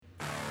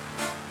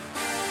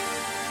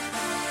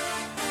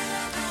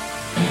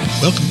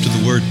Welcome to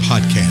the Word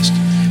Podcast.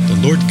 The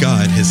Lord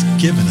God has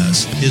given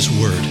us His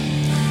Word.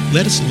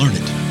 Let us learn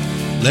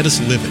it. Let us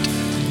live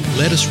it.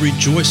 Let us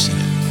rejoice in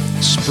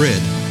it.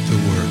 Spread the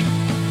Word.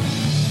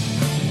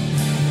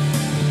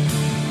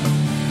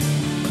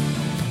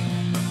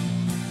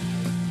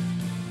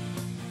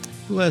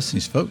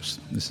 Blessings, folks.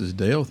 This is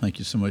Dale. Thank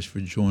you so much for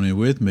joining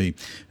with me.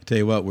 I tell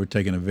you what, we're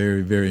taking a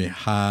very, very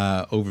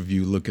high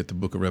overview look at the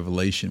book of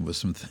Revelation with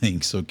some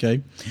things,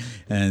 okay?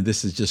 And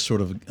this is just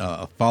sort of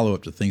a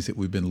follow-up to things that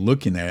we've been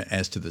looking at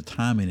as to the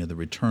timing of the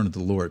return of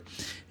the Lord.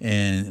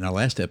 And in our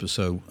last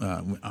episode,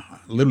 I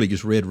literally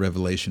just read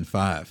Revelation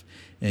 5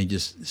 and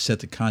just set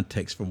the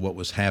context for what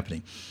was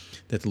happening.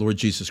 That the Lord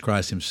Jesus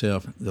Christ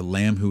himself, the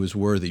Lamb who is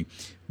worthy,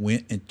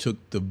 went and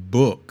took the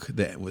book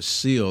that was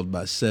sealed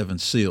by 7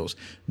 seals.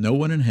 No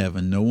one in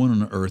heaven, no one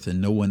on earth, and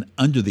no one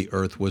under the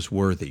earth was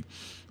worthy.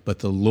 But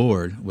the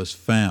Lord was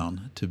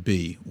found to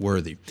be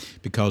worthy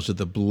because of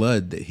the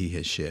blood that he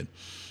has shed.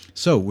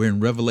 So we're in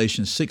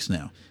Revelation 6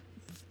 now.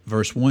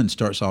 Verse 1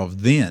 starts off,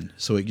 then.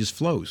 So it just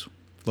flows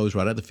right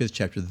out of the 5th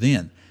chapter.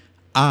 Then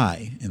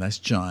I, and that's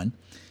John,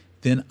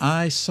 then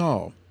I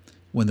saw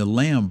when the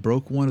Lamb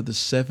broke one of the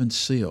 7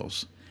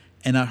 seals,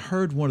 and I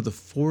heard one of the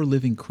 4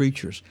 living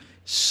creatures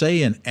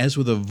saying, as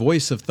with a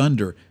voice of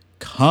thunder,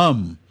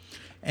 come.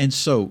 And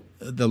so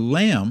the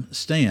Lamb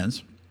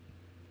stands,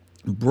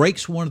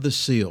 breaks one of the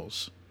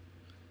seals.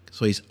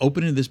 So he's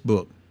opening this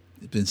book.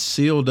 It's been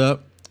sealed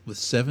up with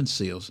 7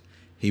 seals.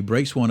 He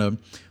breaks one of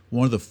them.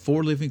 One of the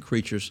 4 living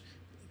creatures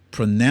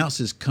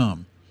pronounces,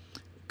 come.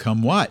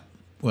 Come what?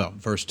 Well,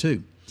 verse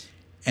 2.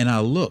 And I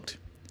looked,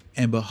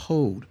 and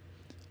behold,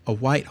 a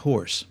white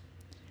horse,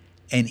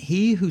 and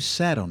he who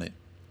sat on it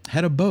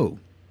had a bow,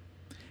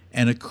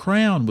 and a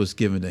crown was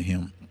given to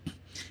him,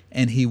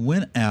 and he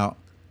went out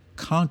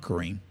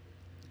conquering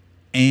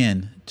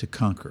and to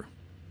conquer.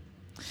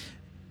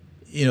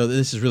 You know,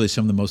 this is really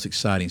some of the most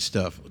exciting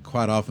stuff.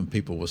 Quite often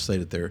people will say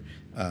that they're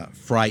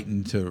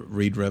frightened to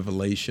read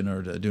Revelation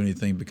or to do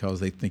anything because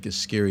they think it's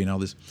scary and all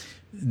this.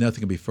 Nothing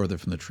can be further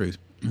from the truth.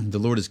 The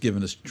Lord has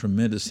given us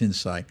tremendous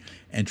insight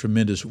and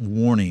tremendous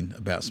warning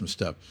about some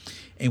stuff.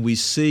 And we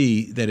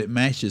see that it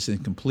matches in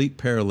complete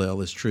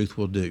parallel as truth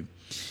will do.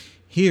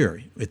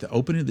 Here, at the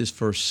opening of this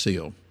first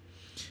seal,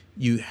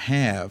 you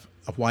have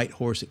a white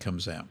horse that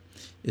comes out.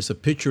 It's a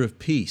picture of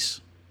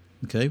peace,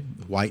 okay,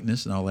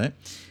 whiteness and all that.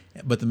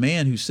 But the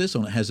man who sits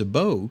on it has a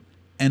bow,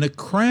 and a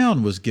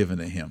crown was given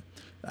to him.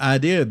 The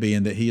idea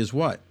being that he is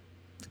what?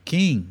 The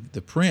king,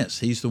 the prince.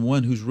 He's the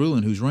one who's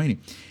ruling, who's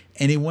reigning.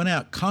 And he went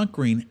out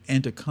conquering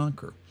and to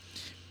conquer.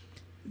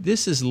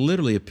 This is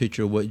literally a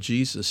picture of what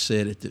Jesus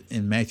said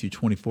in Matthew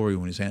 24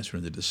 when he's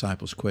answering the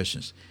disciples'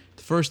 questions.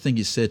 The first thing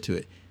he said to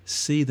it,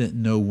 see that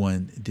no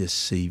one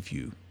deceive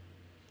you.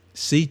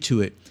 See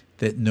to it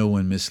that no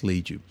one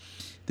mislead you.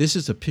 This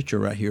is a picture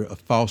right here of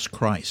false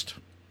Christ.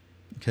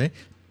 Okay?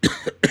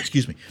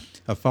 Excuse me.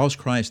 A false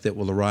Christ that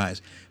will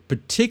arise.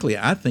 Particularly,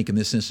 I think, in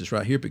this instance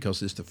right here,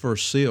 because it's the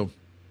first seal.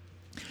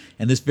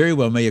 And this very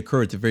well may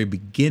occur at the very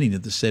beginning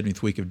of the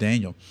 70th week of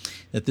Daniel,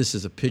 that this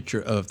is a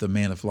picture of the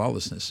man of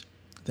lawlessness,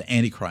 the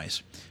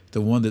Antichrist,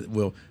 the one that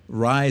will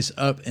rise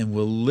up and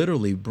will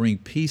literally bring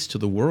peace to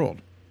the world.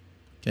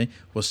 Okay,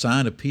 will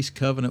sign a peace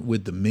covenant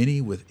with the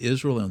many, with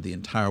Israel and the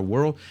entire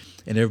world,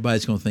 and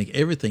everybody's going to think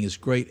everything is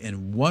great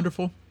and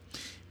wonderful.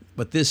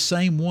 But this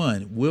same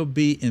one will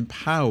be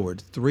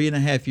empowered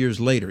 3.5 years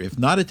later, if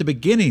not at the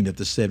beginning of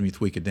the 70th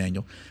week of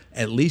Daniel,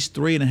 at least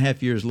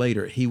 3.5 years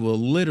later, he will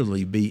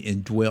literally be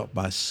indwelt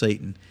by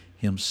Satan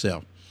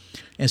himself.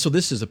 And so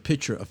this is a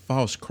picture of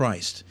false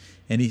Christ.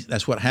 And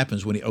that's what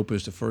happens when he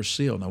opens the first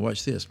seal. Now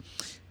watch this.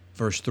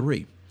 Verse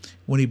 3.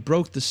 When he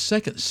broke the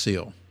second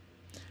seal,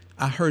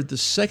 I heard the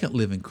second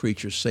living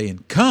creature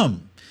saying,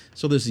 come.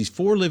 So there's these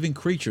 4 living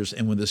creatures,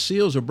 and when the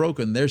seals are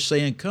broken, they're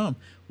saying, come.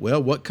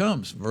 Well, what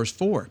comes? Verse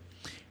 4.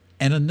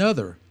 And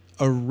another,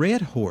 a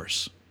red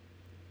horse,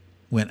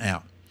 went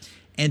out.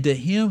 And to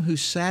him who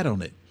sat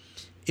on it,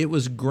 it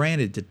was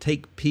granted to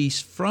take peace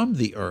from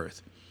the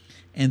earth,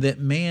 and that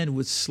man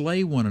would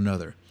slay one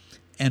another,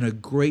 and a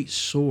great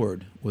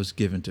sword was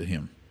given to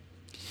him.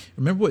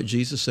 Remember what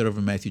Jesus said over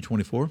in Matthew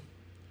 24?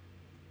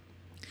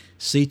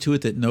 See to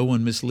it that no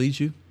one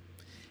misleads you.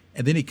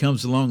 And then he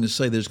comes along and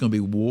say there's going to be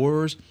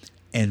wars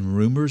and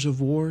rumors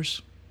of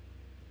wars.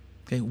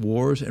 Okay,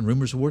 wars and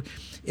rumors of war.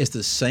 It's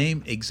the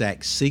same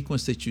exact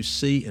sequence that you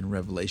see in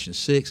Revelation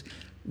 6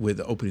 with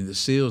the opening of the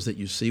seals, that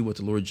you see what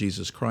the Lord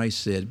Jesus Christ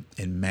said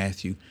in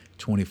Matthew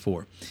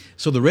 24.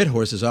 So the red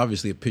horse is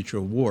obviously a picture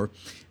of war,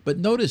 but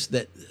notice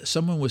that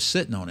someone was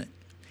sitting on it,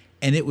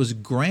 and it was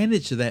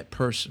granted to that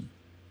person.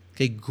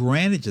 Okay,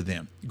 granted to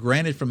them.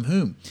 Granted from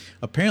whom?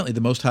 Apparently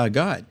the Most High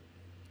God.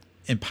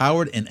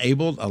 Empowered,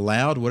 enabled,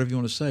 allowed, whatever you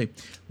want to say,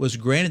 was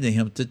granted to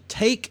him to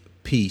take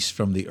peace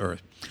from the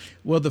earth.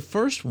 Well, the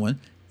first one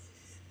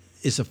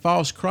is a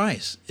false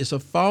Christ. It's a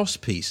false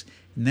peace.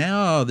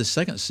 Now, the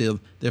second seal,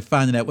 they're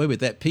finding out, wait a minute,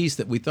 that peace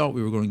that we thought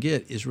we were going to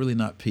get is really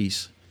not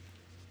peace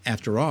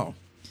after all.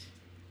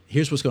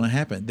 Here's what's going to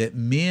happen, that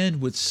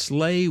men would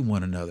slay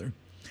one another,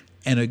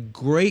 and a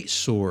great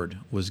sword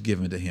was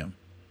given to him.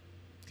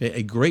 Okay,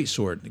 a great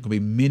sword. There will be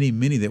many,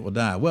 many that will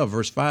die. Well,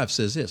 verse 5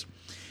 says this.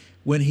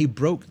 When he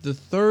broke the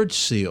third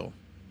seal,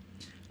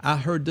 I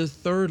heard the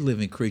third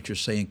living creature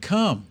saying,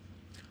 Come.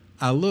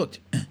 I looked,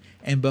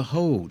 and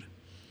behold,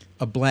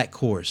 a black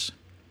horse,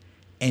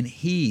 and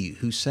he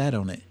who sat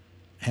on it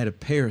had a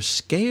pair of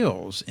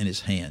scales in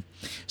his hand.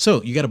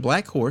 So you got a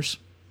black horse.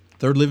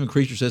 Third living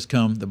creature says,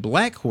 Come. The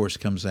black horse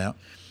comes out.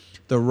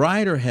 The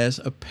rider has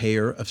a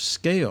pair of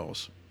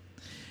scales.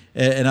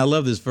 And I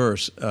love this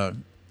verse,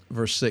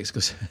 verse 6,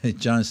 because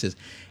John says,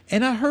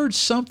 and I heard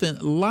something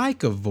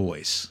like a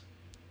voice.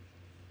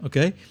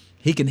 Okay?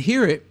 He can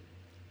hear it,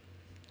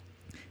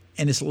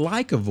 and it's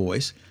like a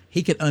voice.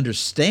 He can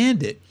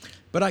understand it.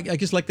 But I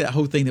just like that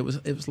whole thing. It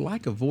was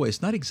like a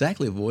voice, not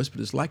exactly a voice,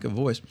 but it's like a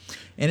voice.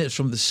 And it's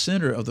from the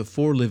center of the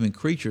four living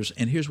creatures.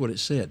 And here's what it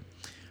said.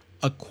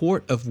 A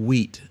quart of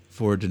wheat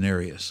for a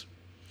denarius,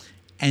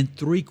 and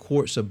 3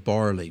 quarts of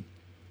barley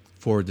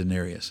for a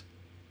denarius.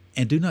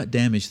 And do not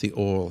damage the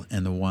oil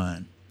and the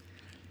wine.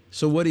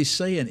 So what he's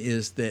saying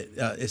is that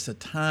it's a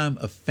time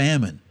of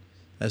famine.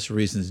 That's the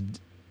reason it's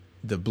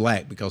the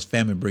black, because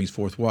famine brings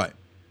forth what?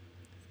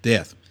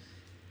 Death.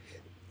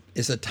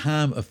 It's a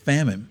time of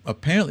famine,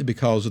 apparently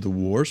because of the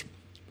wars,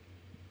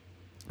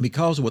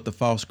 because of what the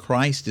false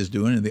Christ is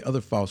doing and the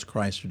other false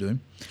Christs are doing.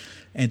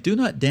 And do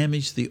not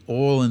damage the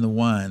oil and the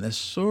wine. That's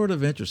sort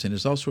of interesting.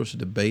 There's all sorts of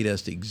debate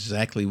as to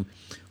exactly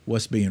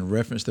what's being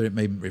referenced there. It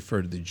may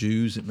refer to the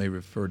Jews. It may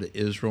refer to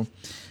Israel,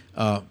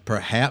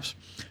 perhaps.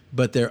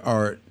 But there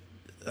are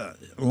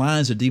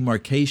lines of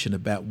demarcation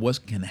about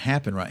what can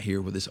happen right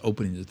here with this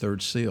opening the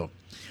third seal.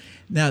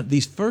 Now,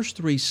 these first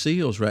 3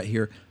 seals right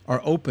here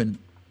are open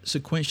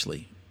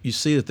sequentially. You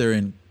see that they're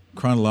in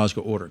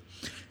chronological order.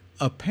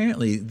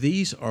 Apparently,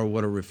 these are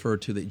what are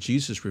referred to, that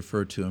Jesus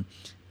referred to them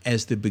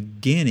as the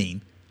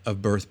beginning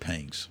of birth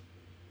pangs.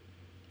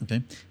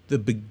 Okay? The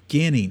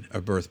beginning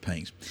of birth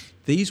pangs.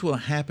 These will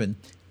happen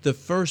the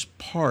first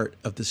part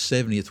of the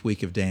 70th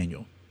week of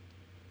Daniel.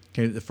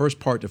 Okay, the first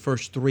part, the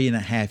first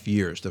 3.5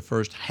 years, the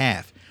first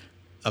half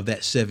of that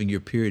 7-year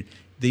period,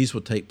 these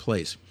will take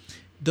place.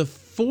 The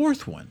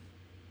fourth one,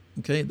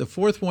 okay, the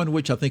fourth one,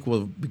 which I think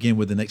we'll begin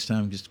with the next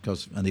time, just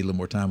because I need a little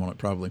more time on it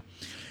probably.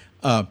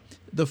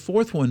 The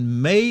fourth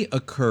one may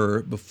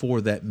occur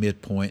before that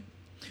midpoint,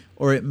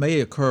 or it may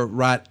occur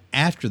right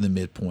after the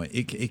midpoint.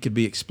 It could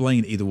be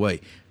explained either way.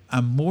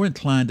 I'm more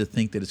inclined to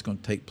think that it's going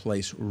to take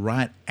place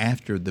right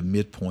after the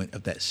midpoint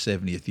of that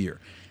 70th year.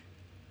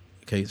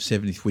 Okay,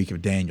 70th week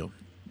of Daniel.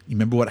 You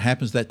remember what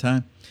happens that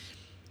time?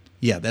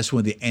 Yeah, that's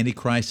when the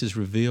Antichrist is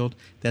revealed.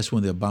 That's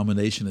when the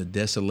abomination of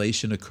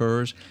desolation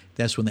occurs.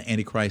 That's when the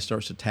Antichrist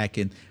starts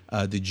attacking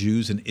the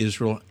Jews in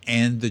Israel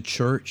and the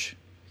church.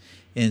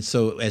 And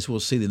so, as we'll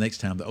see the next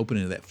time, the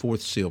opening of that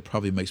fourth seal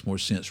probably makes more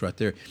sense right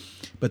there.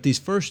 But these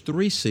first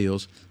 3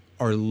 seals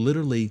are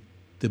literally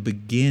the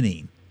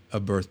beginning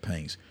of birth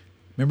pangs.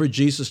 Remember,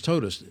 Jesus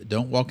told us,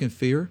 don't walk in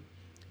fear.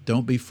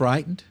 Don't be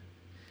frightened.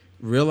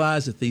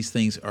 Realize that these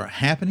things are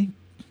happening,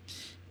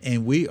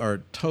 and we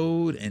are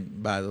told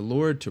and by the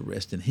Lord to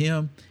rest in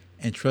Him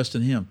and trust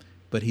in Him.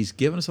 But He's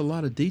given us a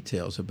lot of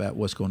details about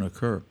what's going to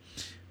occur.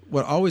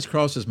 What always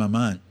crosses my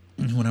mind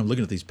when I'm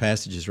looking at these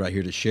passages right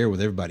here to share with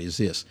everybody is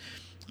this.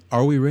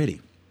 Are we ready?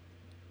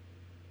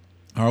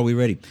 Are we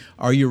ready?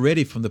 Are you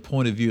ready from the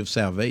point of view of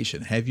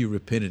salvation? Have you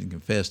repented and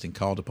confessed and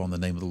called upon the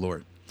name of the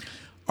Lord?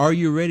 Are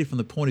you ready from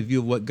the point of view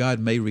of what God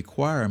may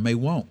require and may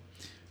want?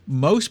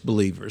 Most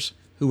believers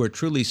who are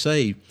truly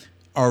saved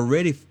are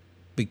ready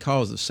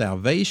because of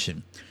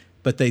salvation,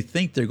 but they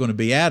think they're going to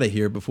be out of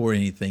here before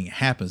anything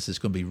happens. It's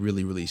going to be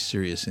really, really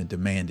serious and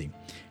demanding.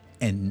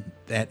 And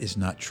that is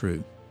not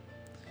true.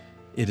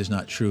 It is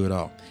not true at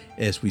all.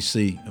 As we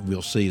see, and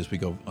we'll see as we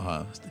go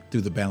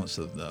through the balance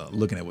of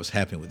looking at what's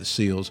happening with the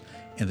seals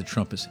and the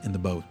trumpets in the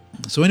bow.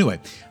 So anyway,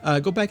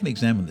 go back and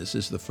examine this.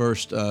 This is the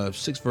first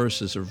 6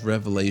 verses of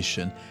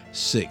Revelation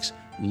 6.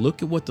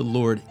 Look at what the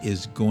Lord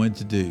is going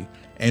to do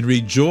and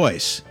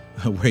rejoice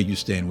where you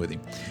stand with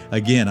Him.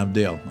 Again, I'm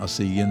Dale. I'll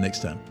see you again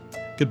next time.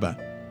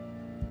 Goodbye.